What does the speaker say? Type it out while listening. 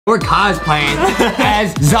We're cosplaying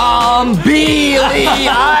as Zombie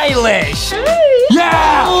Eilish.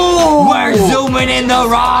 Yeah! Ooh. We're zooming in the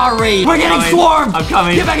Rari. We're getting swarmed. I'm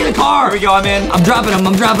coming. Get back in the car. Here we go, I'm in. I'm dropping him.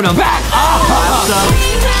 Back.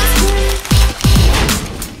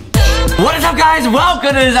 What is up, guys? Welcome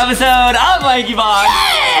to this episode of LankyBox.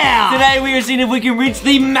 Yeah! Today we are seeing if we can reach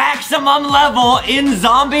the maximum level in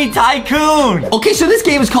Zombie Tycoon. Okay, so this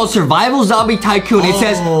game is called Survival Zombie Tycoon. It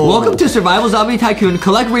says, welcome to Survival Zombie Tycoon.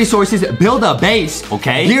 Collect resources, build a base.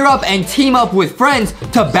 Okay. Gear up and team up with friends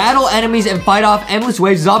to battle enemies and fight off endless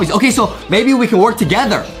waves of zombies. Okay, so maybe we can work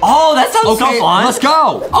together. Oh, that sounds so fun. Let's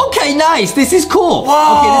go. Okay, nice. This is cool.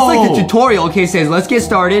 Whoa. Okay, this is like the tutorial. Okay, it says, let's get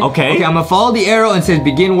started. Okay. Okay, I'm gonna follow the arrow and it says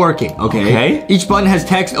begin working. Okay. Each button has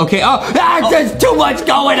text. Okay. There's too much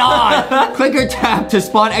going on. Click or tap to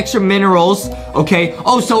spawn extra minerals. Okay.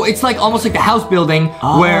 Oh, so it's like almost like the house building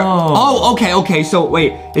where. Oh, okay. So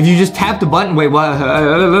wait, if you just tap the button, wait, what?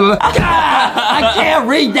 I can't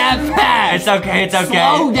read that fast. It's okay.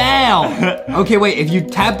 Slow down. Okay, wait. If you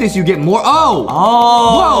tap this, you get more. Whoa.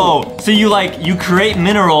 Whoa. So you create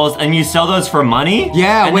minerals and you sell those for money?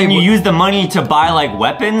 Yeah. And then you use the money to buy like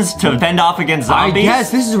weapons to fend off against zombies? I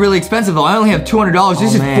guess this is really expensive though. I only have $200.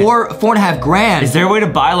 This is $4.5 grand. Is there a way to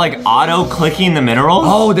buy like auto clicking the minerals?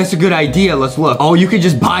 Oh, that's a good idea. Let's look. Oh, you could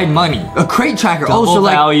just buy money. A crate tracker. Double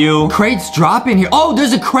value. Crates drop in here. Oh,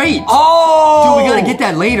 there's a crate. Oh. Dude, we gotta get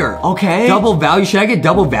that later. Okay. Double value. Should I get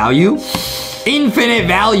double value? Infinite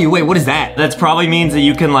value. Wait, what is that? That probably means that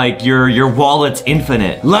you can like your wallet's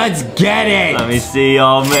infinite. Let's get it. Let me see.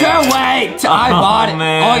 Oh man. Wait. I bought it.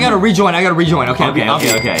 Man. Oh, I gotta rejoin. Okay.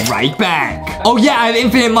 Okay. Right back. Oh yeah, I have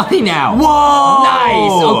infinite money now. Whoa.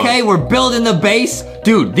 Nice. Okay, we're building the base.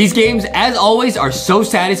 Dude, these games, as always, are so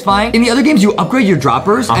satisfying. In the other games, you upgrade your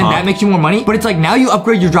droppers, and that makes you more money. But it's like, now you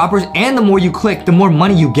upgrade your droppers, and the more you click, the more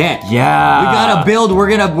money you get. Yeah. We gotta build. We're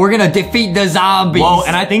gonna defeat the zombies. Whoa,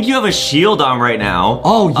 and I think you have a shield on right now.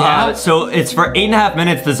 Oh, yeah? So it's for 8.5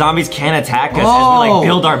 minutes, the zombies can't attack us as we like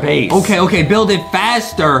build our base. Okay, build it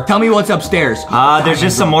faster. Tell me what's upstairs. There's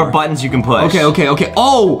just some more buttons you can push. Okay.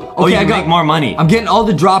 Oh, you can make more money. I'm getting all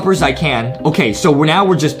the droppers I can. Okay, so now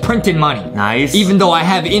we're just printing money. Nice. Even though I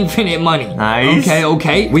have infinite money. Nice.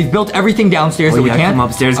 Okay. We've built everything downstairs that we can. Come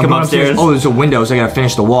upstairs. Oh, there's a window, so I gotta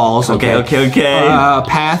finish the walls. Okay.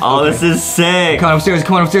 Path. Oh, this is sick. Come on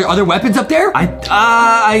upstairs. Are there weapons up there? I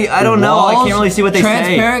don't know. I can't really see what they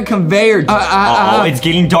say. Transparent conveyor. It's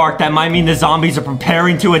getting dark. That might mean the zombies are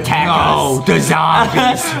preparing to attack us. No, the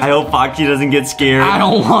zombies. I hope Foxy doesn't get scared. I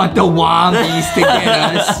don't want the wombies to get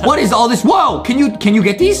us. What is all this? Whoa, can you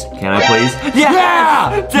get these? Can I please?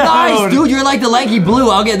 Yeah! Dude. Nice, dude. You're like the lanky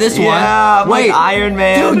blue. I'll get this one. Yeah, wait, like Iron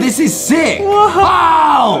Man. Dude, this is sick.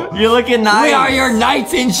 Wow! You're looking nice. We are your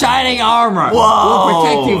knights in shining armor. Whoa! We'll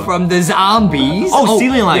protect you from the zombies. Oh,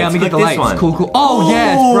 ceiling lights. Yeah, let me get the lights. One. Cool. Oh,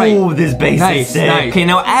 yeah, it's bright. Oh, this base is sick. Nice. Okay,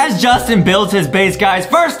 now as Justin builds his base, guys,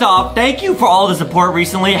 first off, thank you for all the support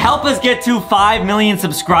recently. Help us get to 5 million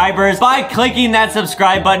subscribers by clicking that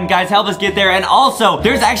subscribe button, guys. Help us get there. And also,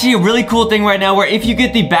 there's actually a really cool thing right now where if you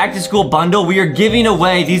get the back to school bundle, we are giving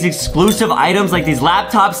away these exclusive items like these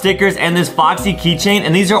laptop stickers and this Foxy keychain,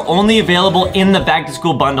 and these are only available in the back to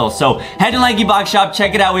school bundle. So head to LankyBox shop,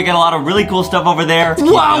 check it out. We got a lot of really cool stuff over there.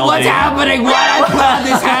 Whoa, what's happening? Why did I put on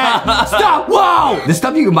this hat? Stop, whoa! The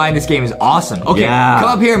stuff you can buy in this game is awesome. Okay, come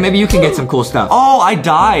up here, maybe you can get some cool stuff. Oh, I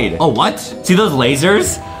died. Oh, what? See those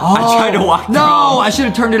lasers? I tried to walk through. No, I should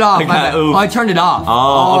have turned it off. I turned it off.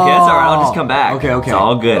 Oh, okay, that's all right. I'll just come back. Okay. It's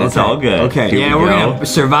all good. It's all good. Okay, we're gonna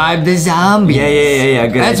survive the zombies. Yeah.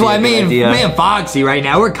 Good. That's why me and Foxy right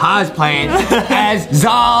now, we're cosplaying as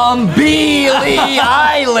Zombie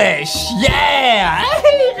Eilish. Yeah.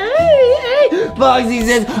 Foxy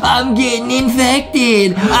says, I'm getting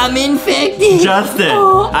infected. I'm infected. Justin,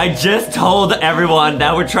 I just told everyone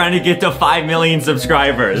that we're trying to get to 5 million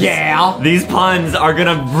subscribers. Yeah. These puns are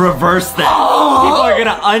gonna reverse that. People are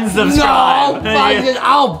gonna unsubscribe. No, Foxy says,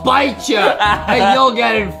 I'll bite you and you'll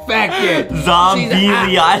get infected. Zombie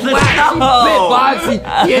Eilish. Boxy.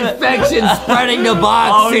 The infection's spreading to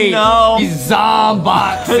Boxy. Oh no. He's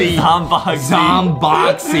Zomboxy.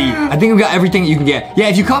 Zomboxy. I think we got everything that you can get. Yeah,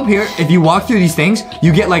 if you come here, if you walk through these things,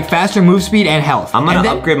 you get like faster move speed and health. I'm gonna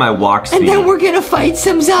upgrade my walk speed. And then we're gonna fight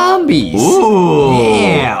some zombies. Ooh.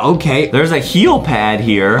 Yeah, okay. There's a heal pad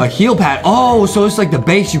here. A heal pad. Oh, so it's like the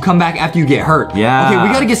base. You come back after you get hurt. Yeah. Okay, we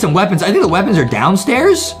gotta get some weapons. I think the weapons are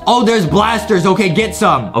downstairs. Oh, there's blasters. Okay, get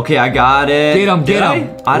some. Okay, I got it. Get them.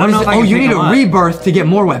 I don't know if I can you need pick a them rebirth to get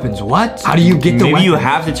more weapons. What? How do you get the weapons? Maybe you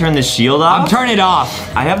have to turn the shield off? I'm turning it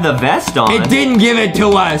off. I have the vest on. It didn't give it to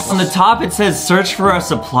us. On the top, it says search for a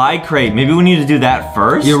supply crate. maybe we need to do that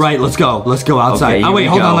first. You're right. Let's go. Let's go outside. Okay, oh, wait,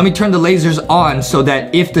 hold on. Let me turn the lasers on so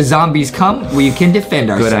that if the zombies come, we can defend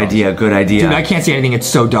ourselves. Good idea. Good idea. Dude, I can't see anything. It's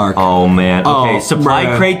so dark. Oh, man. Okay,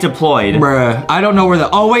 supply crate deployed. Bruh. I don't know where the...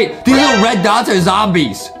 Oh, wait. These little red dots are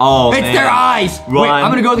zombies. Oh, It's their eyes. Run. Wait,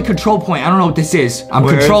 I'm going to go to the control point. I don't know what this is. I'm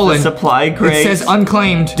Where's controlling. the supply crate? It says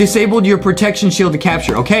unclaimed. Disabled your protection shield to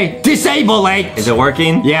capture. Okay. Disable it. Is it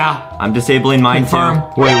working? Yeah. I'm disabling mine Confirm.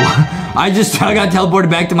 too. Wait, what? I got teleported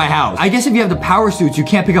back to my house. I guess if you have the power suits, you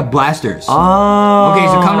can't pick up blasters. Oh. Okay,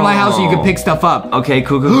 so come to my house so you can pick stuff up. Okay,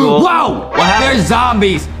 cool, cool, cool. Whoa! What happened? There's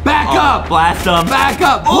zombies. Back up. Blast them. Back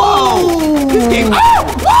up. Whoa. This game.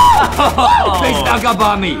 Whoa! They snuck up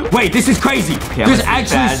on me. Wait, this is crazy. Okay, There's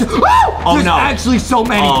actually there's actually so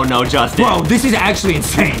many. Oh no, Justin. Bro, this is actually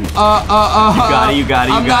insane. You got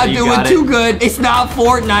it. I'm not doing too good. It's not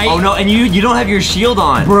Fortnite. Oh no, and you don't have your shield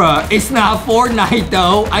on. Bruh, it's not Fortnite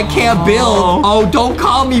though. I can't build. Oh, don't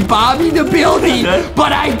call me Bobby the Building,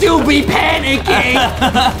 but I do be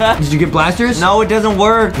panicking. Did you get blasters? No, it doesn't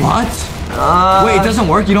work. What? Wait, it doesn't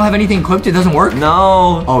work? You don't have anything equipped? It doesn't work?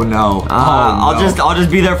 No. Oh no. I'll just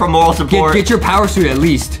be there for moral support. Get your power suit at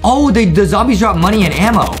least. Oh, the zombies drop money and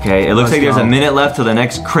ammo. Okay, it looks like there's a minute left till the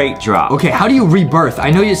next crate drop. Okay, how do you rebirth? I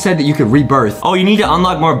know you said that you could rebirth. Oh, you need to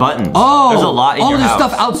unlock more buttons. Oh, there's a lot in your there's house.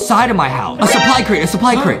 stuff outside of my house. A supply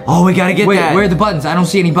crate. Oh, we gotta get Wait, that. where are the buttons? I don't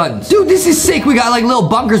see any buttons. Dude, this is sick. We got like little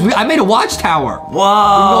bunkers. I made a watchtower. Whoa. We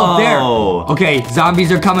can go up there. Okay,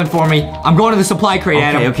 zombies are coming for me. I'm going to the supply crate,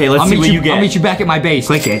 Adam. Okay, let's see what you get. I'll meet you back at my base.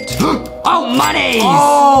 Click it. Oh, monies!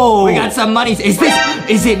 Oh! We got some monies. Is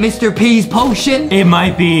it Mr. P's potion? It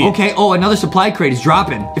might be. Okay, another supply crate is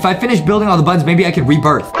dropping. If I finish building all the buttons, maybe I can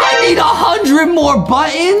rebirth. I need 100 more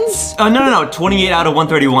buttons? No. 28 out of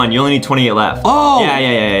 131. You only need 28 left. Oh!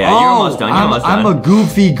 Yeah. You're almost done. I'm a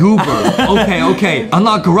goofy goober. Okay.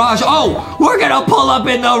 Unlock garage. Oh, we're gonna pull up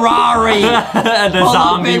in the Rari. The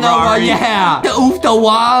zombie Rari. Yeah. The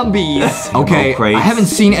Wombies. Okay, crates. I haven't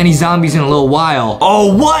seen any zombies in a little while.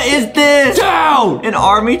 Oh, what is this? Dude! An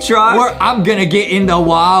army truck? I'm gonna get in the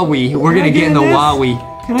Wowie. We're gonna get in the Wowie.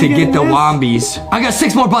 To get the Wombies. I got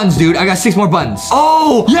 6 more buttons, dude. I got 6 more buttons.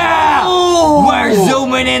 Oh! Yeah! Oh. We're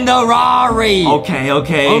zooming in the Rari. Okay.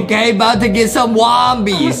 Okay, about to get some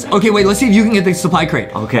Wombies. Okay, wait, let's see if you can get the supply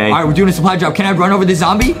crate. Okay. All right, we're doing a supply drop. Can I run over this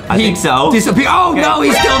zombie? I think so. Disappear. Oh, okay. no,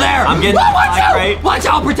 he's still there. I'm getting watch supply out. crate. Watch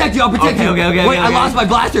out. I'll protect you. Okay. Wait, I lost my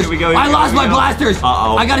blasters. Here we go. I lost my blasters.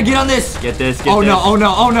 Uh-oh. I gotta get on this. Get this. Oh,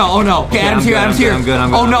 no. Okay, Adam's here. I'm good.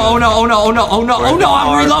 Oh, no,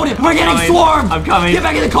 I'm reloaded. We're getting swarmed. I'm coming. Get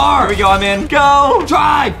back in the car. Here we go, I'm in. Go.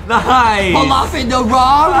 Drive. Nice. Pull off in the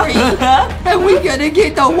Rari. And we gonna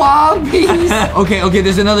get the Wombies. Okay,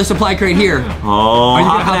 there's another supply crate here. Oh, Are you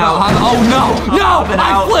gonna hop out? Oh, no.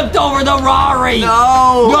 I flipped over the Rari.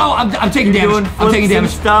 No, I'm taking damage.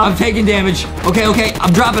 I'm taking damage. Okay,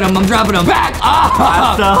 I'm dropping them. Back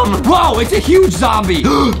up. Whoa, it's a huge zombie.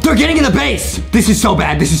 They're getting in the base. This is so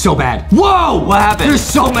bad. Whoa. What happened? There's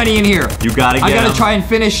so many in here. You gotta get I gotta them. try and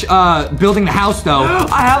finish building the house, though.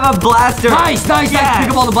 I have a blaster. Nice. Yes.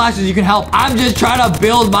 Pick up all the blasters. You can help. I'm just trying to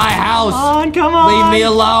build my house. Come on. Leave me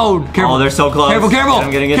alone. Careful. Oh, they're so close. Careful.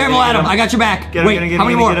 Careful, Adam. I got your back. Wait, how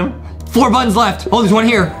many more? more? 4 buttons left. Oh, there's one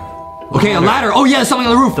here. Okay, a ladder. Oh, yeah, there's something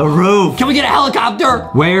on the roof. The roof. Can we get a helicopter?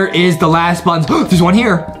 Where is the last buttons? There's one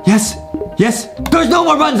here. Yes. There's no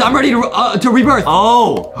more buttons. I'm ready to rebirth.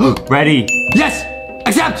 Oh, ready. Yes.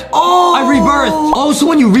 Accept. Oh, I rebirthed. Oh, so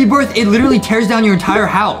when you rebirth, it literally tears down your entire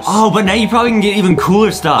house. Oh, but now you probably can get even cooler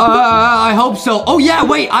stuff. I hope so. Oh, yeah,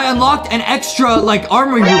 wait. I unlocked an extra,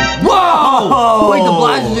 armory room. Whoa. Wait, the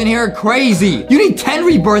blasters in here are crazy. You need 10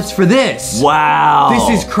 rebirths for this. Wow. This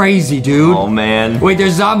is crazy, dude. Oh, man. Wait,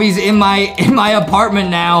 there's zombies in my apartment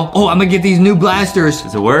now. Oh, I'm gonna get these new blasters.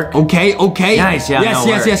 Does it work? Okay. Nice, yeah.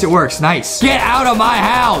 Yes, it works. Nice. Get out of my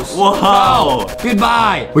house. Whoa. No.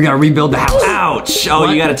 Goodbye. We gotta rebuild the house. Ouch. Oh,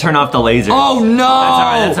 you gotta turn off the lasers. Oh, no.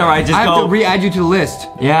 That's all right. Just I go. have to re-add you to the list.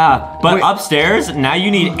 Yeah, but Wait. upstairs, now you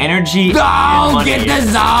need energy. No, get the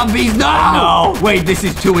zombies. No. Wait, this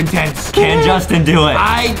is too intense. Can Justin do it?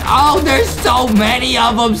 There's so many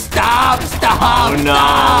of them. Stop. Oh, no.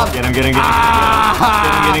 Stop. Get him. Get him.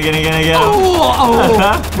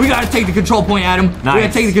 Oh. We gotta take the control point, Adam. Nice. We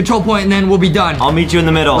gotta take the control point and then we'll be done. I'll meet you in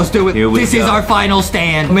the middle. Let's do it. This is our final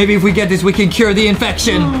stand. Maybe if we get this, we can cure the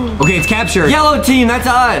infection. Okay, it's captured. Yellow team, that's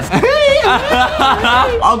us.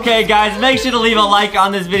 Okay, guys, make sure to leave a like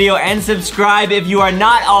on this video and subscribe if you are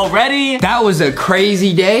not already. That was a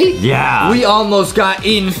crazy day. Yeah. We almost got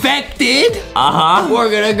infected. Uh-huh.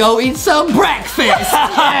 We're gonna go eat some breakfast.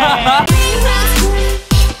 Yeah.